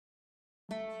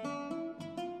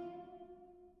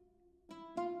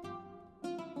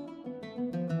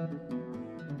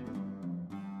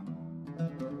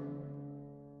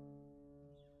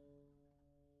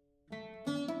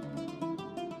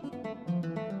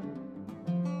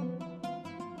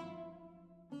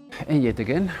And yet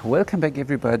again, welcome back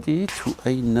everybody to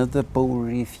another bow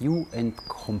review and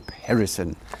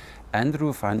comparison.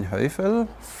 Andrew van Heuvel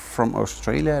from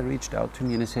Australia reached out to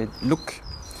me and he said, look,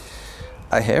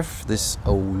 I have this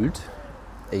old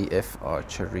AF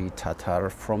Archery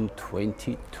Tatar from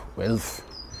 2012.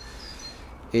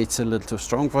 It's a little too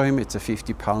strong for him. It's a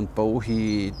 50-pound bow.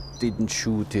 He didn't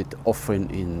shoot it often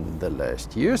in the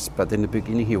last years, but in the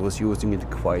beginning he was using it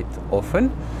quite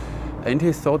often. And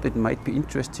he thought it might be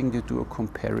interesting to do a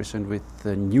comparison with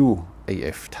the new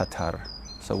AF Tatar.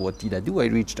 So what did I do? I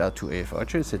reached out to AF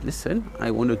Archery and said, listen,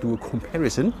 I want to do a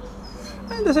comparison.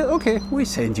 And they said, okay, we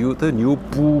send you the new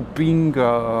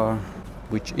Bubinga,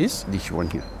 which is this one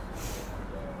here.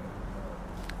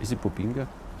 Is it Bubinga?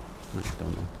 I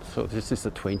don't know. So this is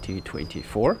the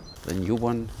 2024, the new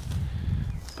one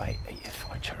by AF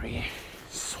Archery.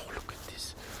 So look at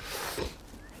this.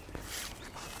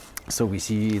 So we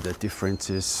see the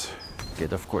differences.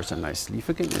 Get of course a nice sleeve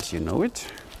again, as you know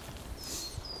it.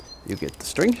 You get the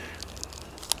string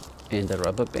and the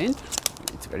rubber band.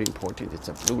 It's very important, it's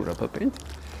a blue rubber band.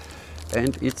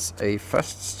 And it's a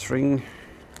fast string,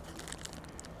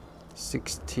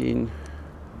 16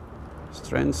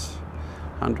 strands,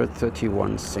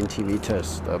 131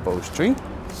 centimeters the bowstring.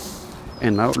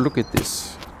 And now look at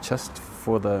this, just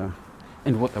for the,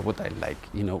 and what I like,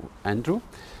 you know, Andrew,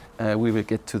 we will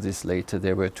get to this later.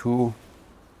 There were two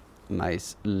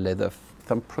nice leather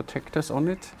thumb protectors on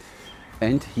it,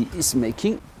 and he is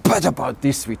making, but about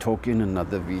this we talk in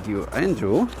another video.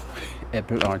 Andrew,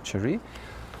 Apple Archery,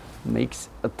 makes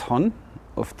a ton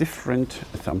of different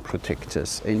thumb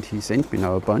protectors, and he sent me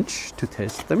now a bunch to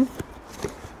test them.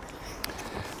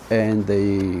 And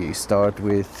they start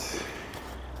with,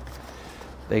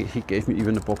 he gave me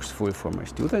even a box full for my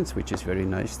students, which is very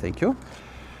nice, thank you.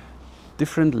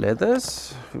 Different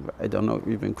leathers, I don't know,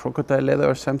 even crocodile leather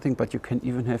or something, but you can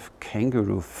even have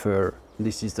kangaroo fur.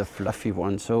 This is the fluffy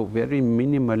one, so very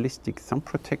minimalistic thumb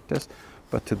protectors,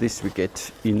 but to this we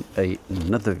get in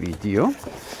another video.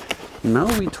 Now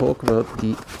we talk about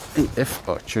the AF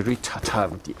Archery Tatar,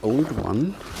 the old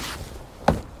one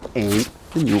and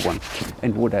the new one.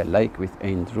 And what I like with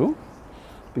Andrew,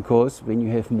 because when you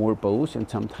have more bows and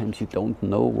sometimes you don't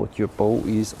know what your bow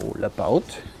is all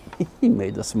about, he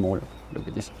made a small, look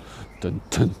at this, dun,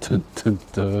 dun, dun, dun,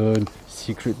 dun,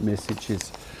 secret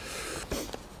messages.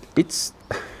 It's,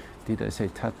 did I say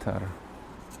Tatar?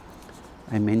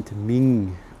 I meant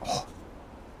Ming. Oh.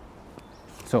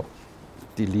 So,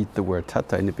 delete the word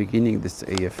Tatar. In the beginning, this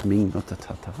is AF Ming, not the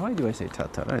Tatar. Why do I say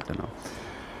Tatar? I don't know.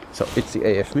 So, it's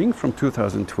the AF Ming from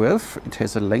 2012. It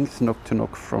has a length knock to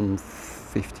knock from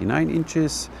 59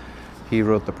 inches. He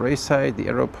wrote the brace height, the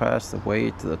arrow pass, the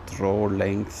weight, the draw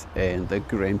length, and the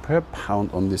grain per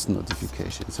pound on this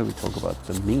notification. So we talk about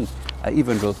the Ming. I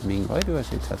even wrote Ming. Why do I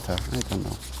say Tatar? I don't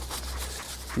know.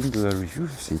 Didn't do a review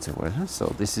since a while, huh?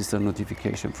 So this is the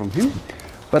notification from him.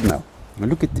 But now,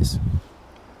 look at this.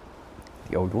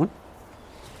 The old one,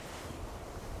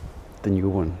 the new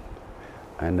one.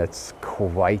 And that's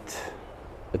quite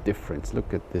a difference.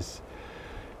 Look at this.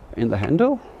 In the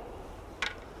handle,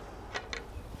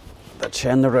 the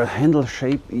general handle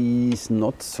shape is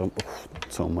not so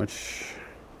much.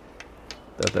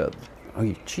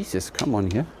 Oh Jesus, come on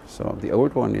here. So the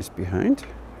old one is behind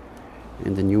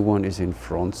and the new one is in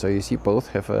front. So you see both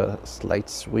have a slight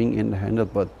swing in the handle,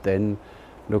 but then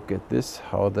look at this,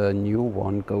 how the new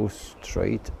one goes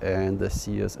straight and the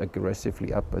sears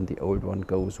aggressively up, and the old one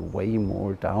goes way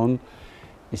more down,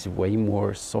 is way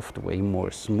more soft, way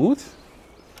more smooth.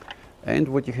 And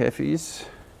what you have is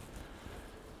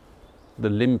the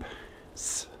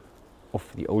limbs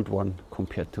of the old one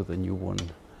compared to the new one.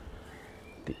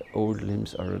 The old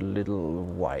limbs are a little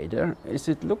wider as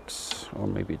it looks, or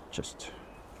maybe it just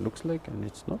looks like and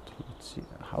it's not. Let's see,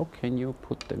 how can you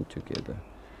put them together?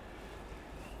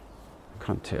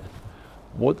 Can't tell.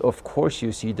 What of course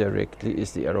you see directly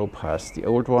is the arrow pass. The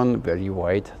old one very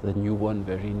wide, the new one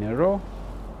very narrow.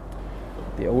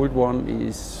 The old one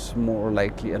is more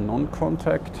likely a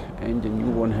non-contact, and the new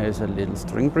one has a little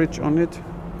string bridge on it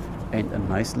and a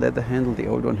nice leather handle. The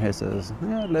old one has a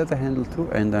leather handle too,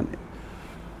 and an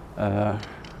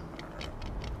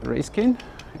race skin,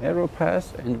 arrow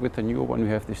pass, and with the new one we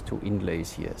have these two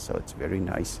inlays here, so it's very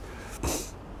nice.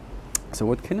 So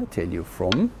what can I tell you?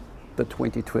 From the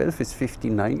 2012 is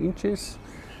 59 inches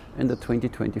and the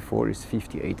 2024 is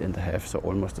 58.5, so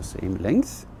almost the same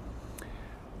length.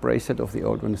 Bracelet of the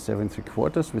old one is 7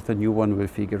 3/4. With the new one we'll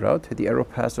figure out. The arrow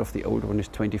pass of the old one is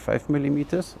 25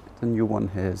 millimeters. The new one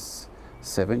has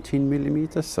 17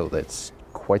 millimeters, so that's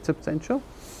quite substantial.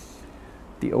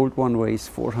 The old one weighs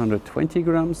 420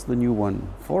 grams, the new one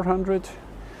 400.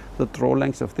 The draw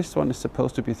length of this one is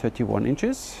supposed to be 31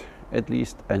 inches. At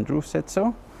least Andrew said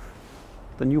so.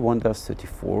 The new one does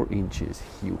 34 inches.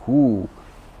 Yoo-hoo!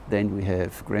 Then we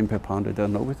have gram per pound, I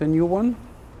don't know with the new one.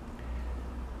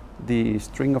 The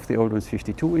string of the old one is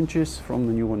 52 inches. From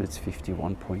the new one it's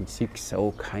 51.6.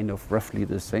 So kind of roughly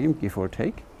the same, give or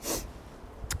take.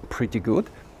 Pretty good.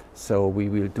 So we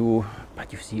will do,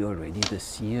 but you see already the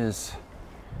sears,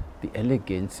 the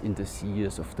elegance in the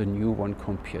sears of the new one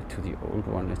compared to the old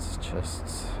one. It's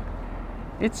just,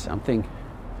 it's something.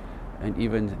 And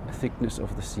even thickness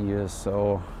of the sears,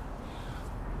 so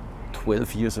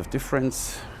 12 years of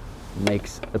difference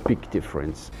makes a big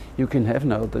difference. You can have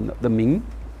now the Ming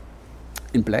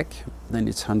in black, then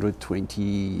it's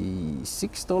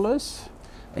 $126,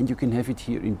 and you can have it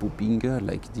here in Bubinga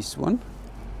like this one,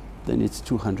 then it's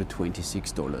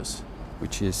 $226,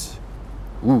 which is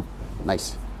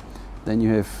nice. Then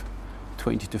you have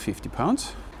 20 to 50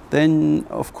 pounds. Then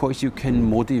of course you can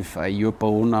modify your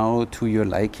bow now to your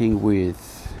liking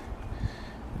with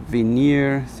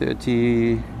veneer,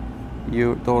 $30.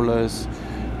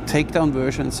 Takedown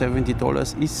version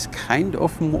 $70 is kind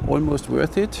of almost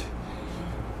worth it.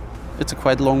 It's a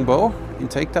quite long bow. In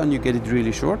takedown you get it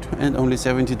really short and only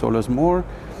 $70 more.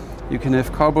 You can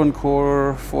have carbon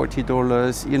core,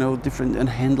 $40, you know, different, and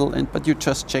handle, but you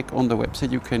just check on the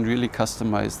website. You can really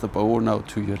customize the bow now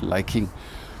to your liking.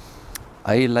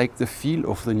 I like the feel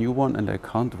of the new one and I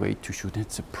can't wait to shoot.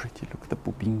 It's a pretty look, the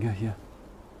Bubinga here.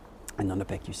 And on the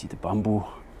back you see the bamboo.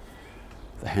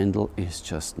 The handle is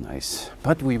just nice.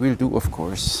 But we will do, of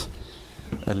course,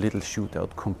 a little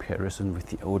shootout comparison with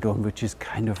the old one, which is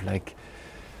kind of like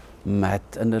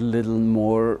matte and a little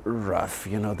more rough.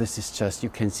 You know, this is just, you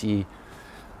can see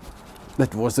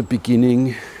that was the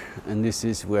beginning and this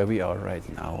is where we are right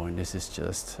now, and this is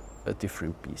just a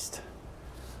different beast.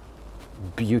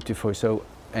 Beautiful. So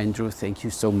Andrew, thank you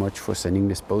so much for sending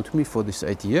this bow to me, for this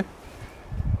idea.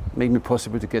 Made me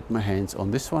possible to get my hands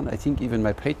on this one. I think even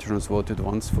my patrons voted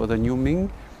once for the new Ming.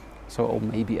 So or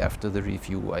maybe after the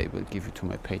review I will give it to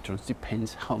my patrons.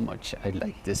 Depends how much I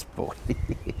like this bow.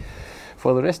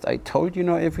 For the rest I told you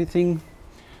now everything.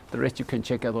 The rest you can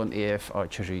check out on AF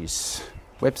Archery's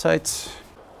website.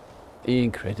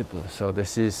 Incredible. So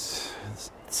this is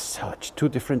such two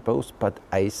different bows, but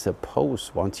I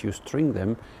suppose once you string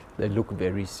them they look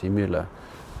very similar.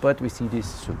 But we see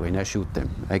this when I shoot them.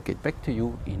 I get back to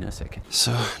you in a second.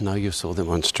 So now you saw them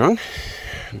unstrung.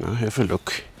 Now have a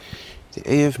look.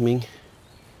 The AF Ming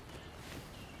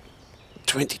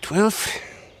 2012.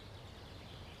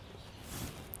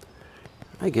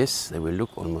 I guess they will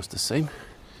look almost the same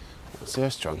once they are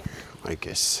strung, I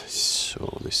guess.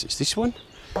 So this is this one.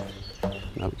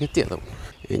 Now we get the other one.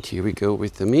 And here we go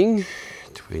with the Ming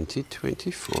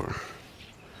 2024.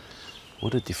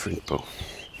 What a different bow.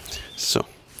 So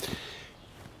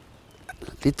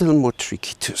a little more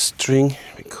tricky to string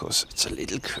because it's a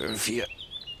little curve here.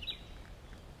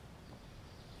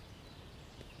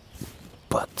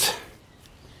 But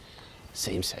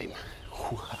same. So,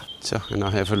 and now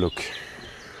have a look.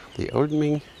 The old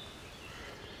Ming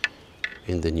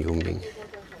and the new Ming.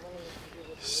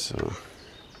 So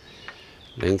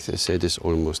length, I said, is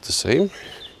almost the same.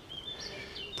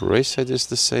 Brace height is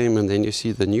the same, and then you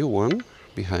see the new one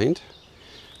behind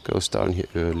goes down here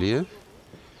earlier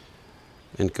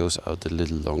and goes out a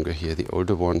little longer here. The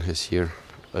older one has here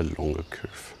a longer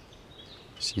curve.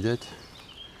 See that?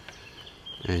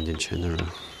 And in general,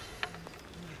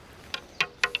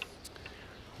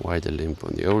 wider limb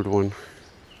on the old one.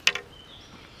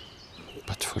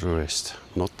 But for the rest,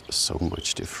 not so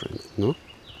much different, no?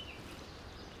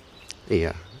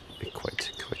 Yeah,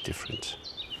 quite different.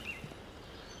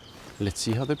 Let's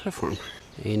see how they perform.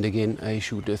 And again, I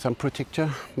shoot a thumb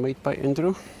protector made by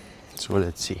Andrew. So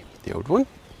let's see the old one.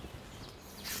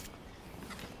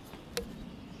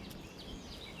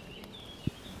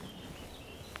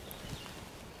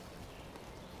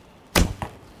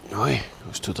 Oh,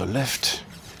 goes to the left.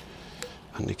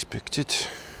 Unexpected.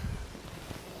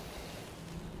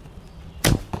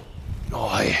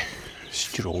 Oh,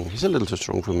 strong. He's a little too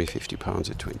strong for me, 50 pounds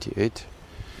at 28.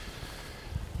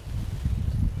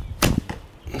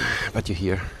 But you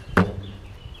hear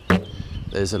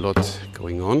there's a lot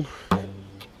going on,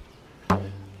 a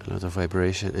lot of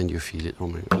vibration, and you feel it. Oh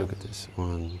my God, look at this.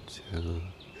 1, 2,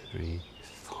 3,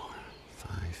 4,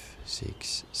 5,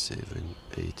 6, 7,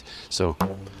 8. So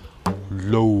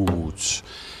loads.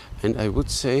 And I would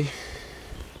say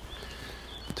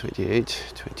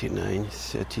 28, 29,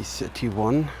 30,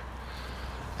 31.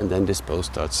 And then this bow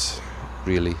starts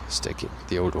really stacking,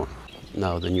 the old one.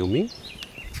 Now the new Ming.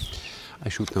 I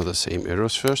shoot now the same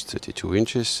arrows first, 32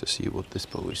 inches, to see what this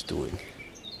bow is doing.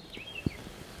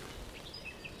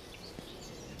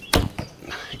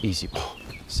 easy. Oh,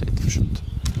 safe shot.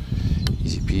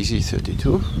 Easy peasy,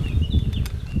 32.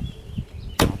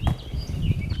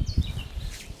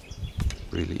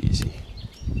 Really easy.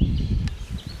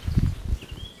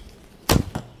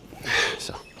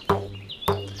 So,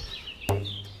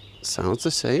 sounds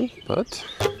the same, but,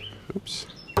 oops.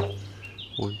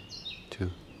 1,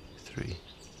 2, 3,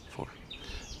 4.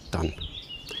 Done.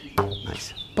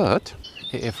 Nice. But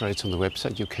AF writes on the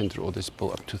website you can draw this bow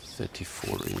up to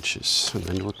 34 inches, and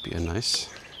then it would be a nice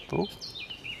bow.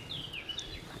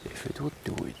 If it would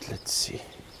do it, let's see.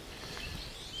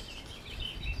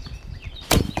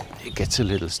 It gets a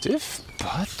little stiff,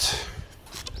 but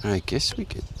I guess we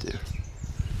get there.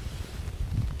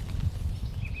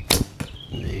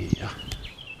 Yeah.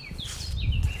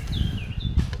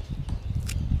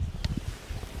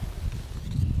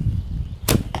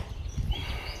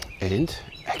 And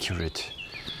accurate.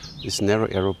 This narrow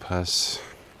arrow pass,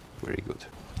 very good.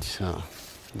 So,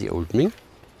 the old Ming.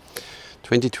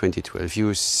 2012,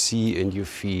 you see and you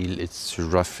feel it's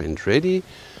rough and ready,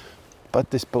 but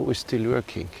this bow is still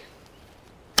working.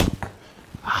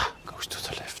 Ah, goes to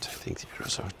the left. I think the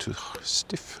arrows are too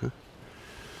stiff. Huh?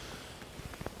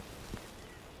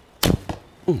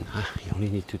 You only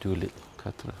need to do a little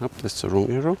cut up. That's the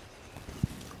wrong arrow.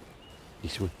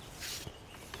 This one.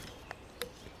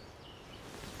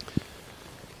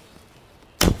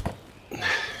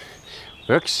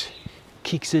 Works,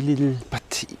 kicks a little,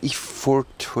 but if for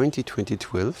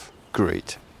 2012,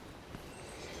 great.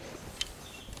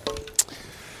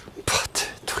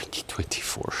 But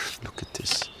 2024, look at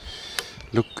this.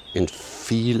 Look and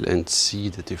feel and see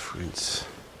the difference.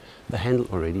 The handle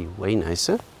already way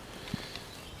nicer.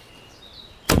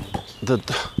 Don't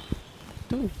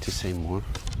need to say more.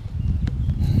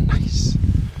 Nice.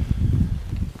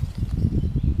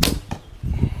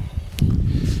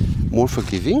 More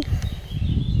forgiving.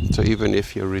 So even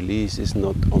if your release is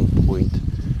not on point,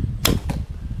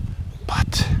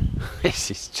 but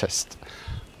this is just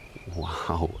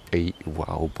wow, a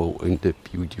wow bow and a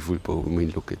beautiful bow. I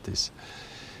mean, look at this,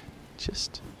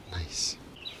 just nice.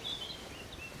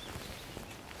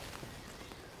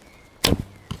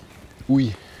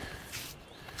 Ui,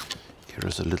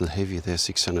 arrow's a little heavy there,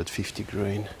 650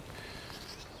 grain.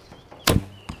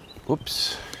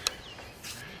 Oops,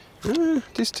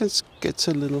 distance gets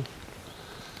a little.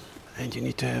 And you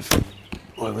need to have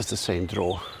always the same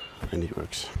draw, and it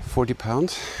works. 40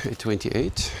 pounds at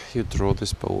 28, you draw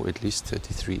this bow at least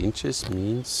 33 inches,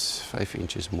 means 5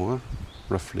 inches more,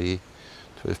 roughly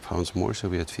 12 pounds more, so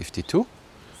we're at 52.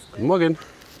 Good morning.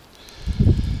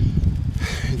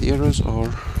 The arrows are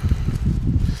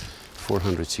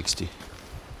 460.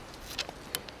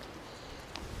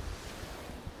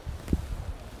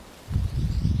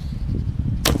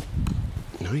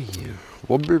 Oh yeah,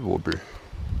 wobble wobble.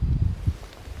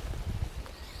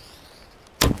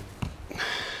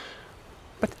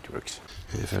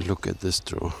 If I look at this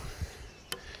draw,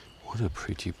 what a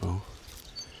pretty bow,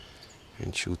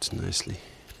 and shoots nicely.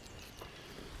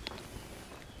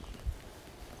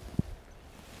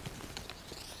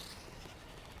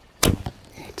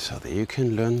 So there you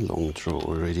can learn long draw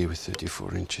already with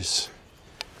 34 inches.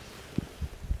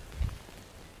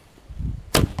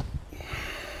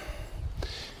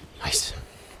 Nice.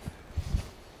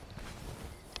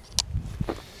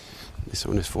 This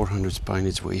one is 400 spine,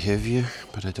 it's way heavier,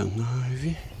 but I don't know how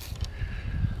heavy.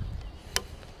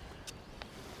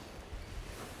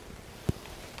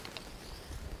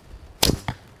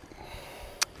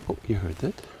 Oh, you heard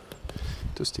that?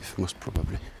 Too stiff, most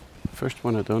probably. First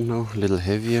one I don't know, a little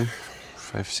heavier,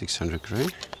 500-600 grain.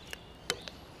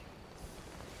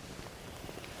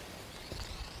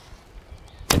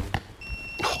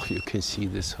 Oh, you can see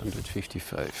this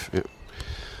 155, yeah.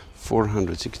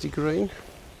 460 grain.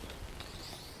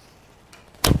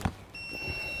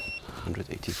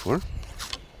 184.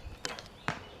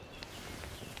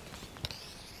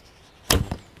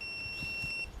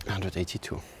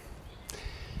 182.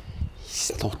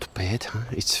 It's not bad, huh?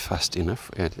 It's fast enough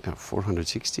at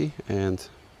 460 and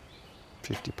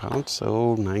 50 pounds,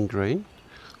 so 9 grain.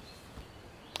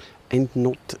 And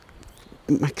not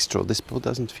max draw. This bow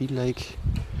doesn't feel like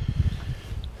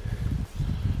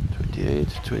 28,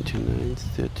 29,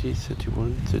 30,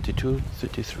 31, 32,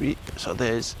 33. So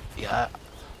there's, yeah,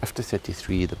 after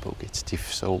 33 the bow gets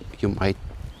stiff, so you might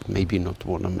maybe not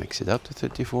want to max it out to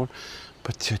 34,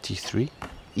 but 33,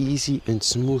 easy and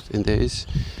smooth. And there is,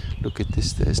 look at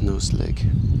this, there's no slag,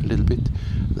 a little bit,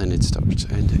 then it starts,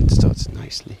 and it starts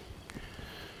nicely.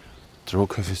 Draw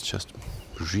curve is just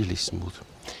really smooth.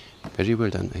 Very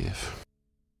well done, AF.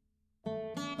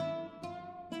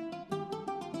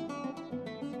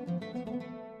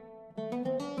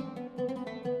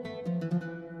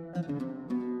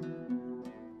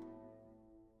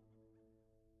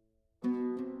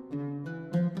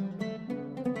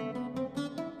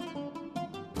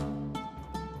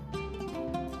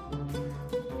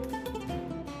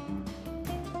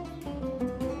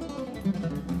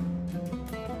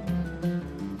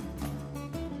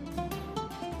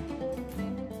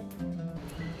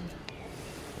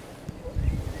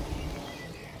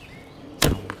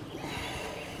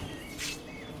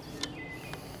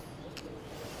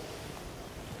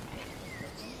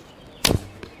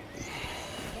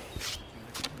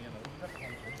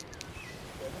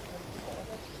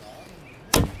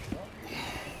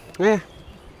 Yeah,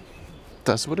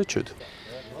 that's what it should.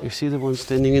 You see the one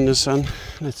standing in the sun?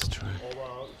 Let's try.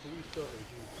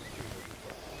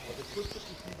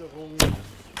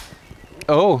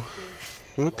 Oh,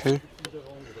 okay.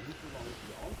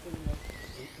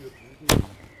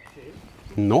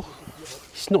 No,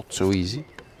 it's not so easy.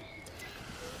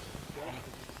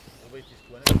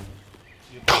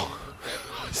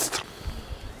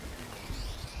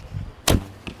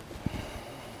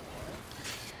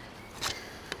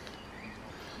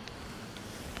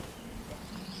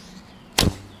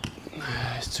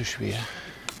 Ist zu schwer.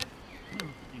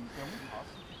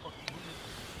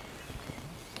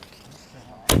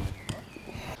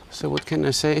 So what can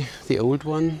I say? The old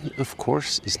one, of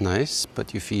course, is nice,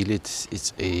 but you feel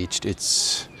it's aged,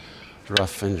 it's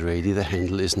rough and ready. The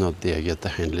handle is not there yet. The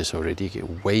handle is already a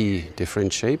way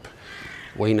different shape,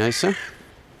 way nicer.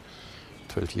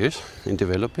 12 years in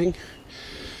developing,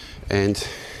 and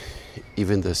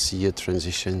even the sear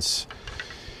transitions.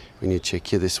 When you check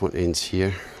here, this one ends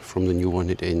here. From the new one,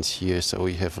 it ends here, so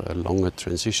you have a longer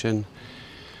transition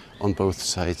on both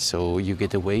sides, so you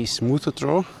get a way smoother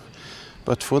draw.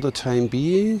 But for the time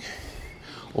being,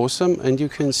 awesome. And you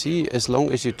can see, as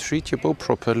long as you treat your bow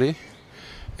properly,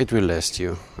 it will last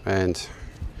you. And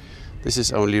this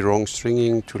is only wrong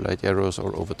stringing, too light arrows,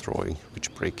 or overdrawing,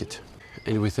 which break it.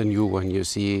 And with the new one, you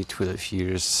see 12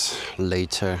 years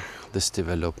later, this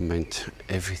development,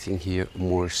 everything here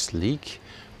more sleek,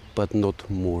 but not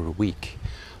more weak.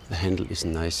 The handle is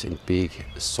nice and big,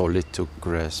 solid to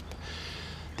grasp.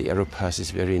 The arrow pass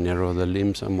is very narrow, the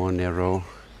limbs are more narrow.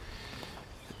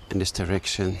 In this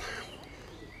direction,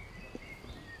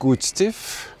 good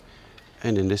stiff,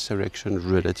 and in this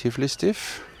direction, relatively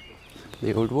stiff.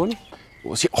 The old one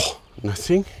was here, oh,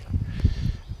 nothing,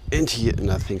 and here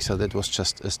nothing. So that was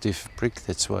just a stiff brick.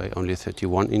 That's why only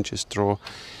 31 inches draw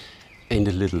and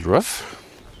a little rough.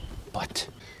 But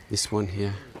this one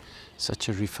here, such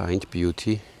a refined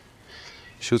beauty.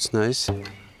 Shoots nice,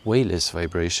 way less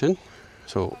vibration.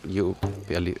 So you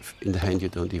barely, in the hand, you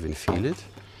don't even feel it.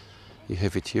 You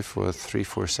have it here for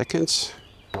 3-4 seconds,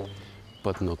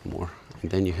 but not more. And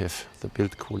then you have the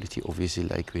build quality, obviously,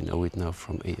 like we know it now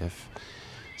from AF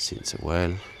since a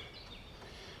while.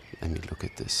 Let me look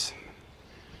at this.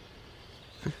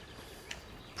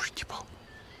 Pretty bow.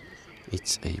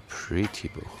 It's a pretty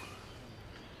bow.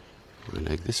 I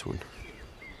like this one.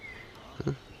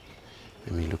 Huh?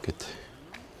 Let me look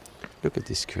at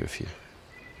this curve here.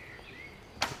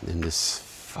 And then this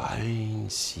fine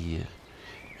sear.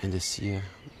 And the sear,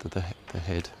 the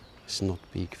head is not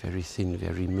big, very thin,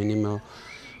 very minimal,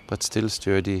 but still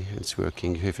sturdy. It's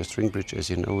working. You have a string bridge as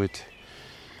you know it.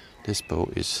 This bow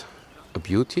is a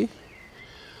beauty,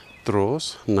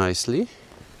 draws nicely.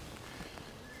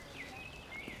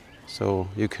 So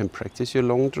you can practice your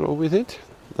long draw with it.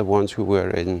 The ones who were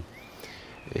in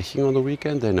Eching on the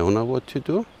weekend, they know now what to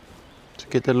do to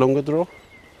get a longer draw.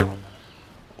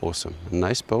 Awesome,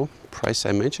 nice bow. Price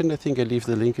I mentioned, I think I leave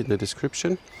the link in the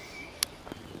description.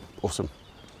 Awesome.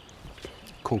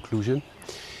 Conclusion,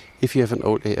 if you have an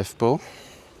old AF bow,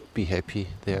 be happy,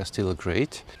 they are still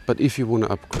great. But if you want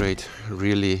to upgrade,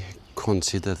 really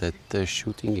consider that the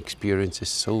shooting experience is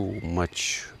so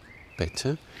much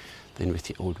better than with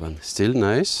the old one. Still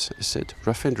nice, I said,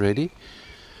 rough and ready,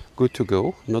 good to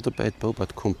go. Not a bad bow,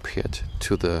 but compared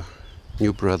to the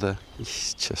new brother,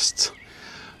 it's just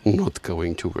not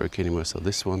going to work anymore. So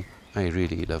this one, I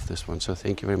really love this one. So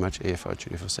thank you very much, AF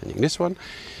Archery, for sending this one.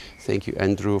 Thank you,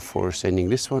 Andrew, for sending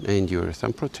this one and your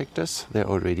thumb protectors. They're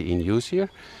already in use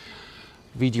here.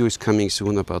 Video is coming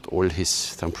soon about all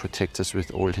his thumb protectors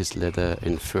with all his leather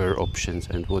and fur options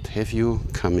and what have you,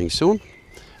 coming soon.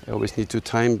 I always need to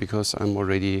time because I'm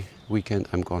already weekend,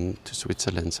 I'm gone to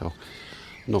Switzerland, so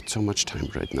not so much time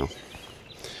right now.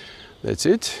 That's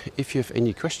it. If you have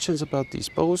any questions about these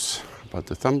bows, about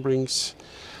the thumb rings,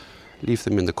 leave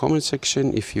them in the comment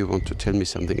section. If you want to tell me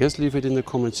something else, leave it in the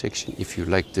comment section. If you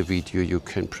liked the video, you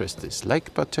can press this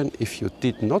like button. If you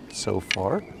did not so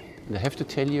far, and I have to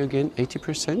tell you again,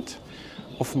 80%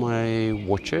 of my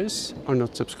watchers are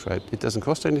not subscribed. It doesn't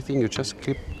cost anything, you just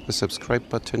click the subscribe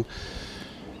button.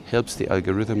 Helps the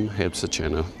algorithm, helps the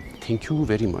channel. Thank you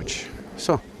very much.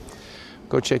 So,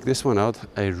 go check this one out,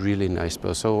 a really nice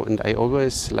bow. So, and I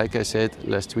always, like I said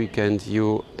last weekend,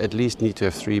 you at least need to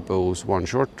have 3 bows. 1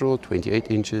 short draw, 28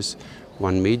 inches,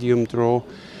 1 medium draw.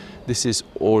 This is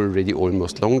already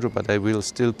almost long draw, but I will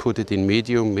still put it in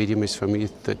medium. Medium is for me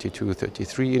 32,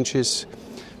 33 inches.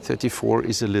 34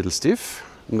 is a little stiff.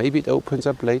 Maybe it opens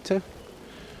up later.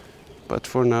 But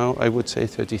for now, I would say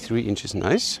 33 inches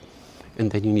nice. And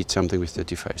then you need something with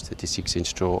 35, 36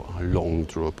 inch draw, a long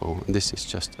draw bow. And this is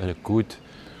just a good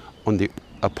on the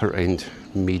upper end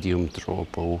medium draw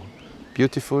bow.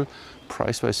 Beautiful,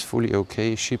 price-wise fully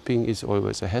okay. Shipping is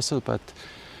always a hassle, but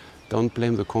don't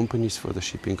blame the companies for the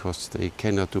shipping costs. They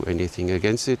cannot do anything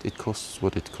against it. It costs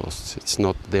what it costs. It's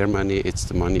not their money, it's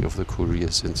the money of the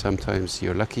couriers. And sometimes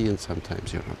you're lucky and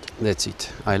sometimes you're not. That's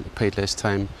it. I paid less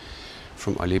time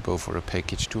from Alibo for a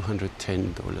package,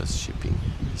 $210 shipping.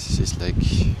 This is like,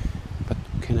 what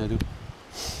can I do?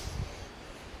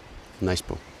 Nice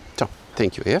bow. So,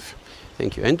 thank you, AF.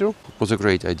 Thank you, Andrew. It was a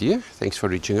great idea. Thanks for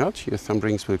reaching out. Your thumb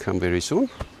rings will come very soon.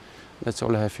 That's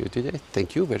all I have for you today.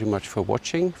 Thank you very much for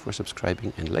watching, for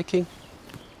subscribing and liking.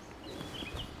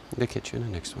 I'll catch you in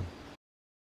the next one.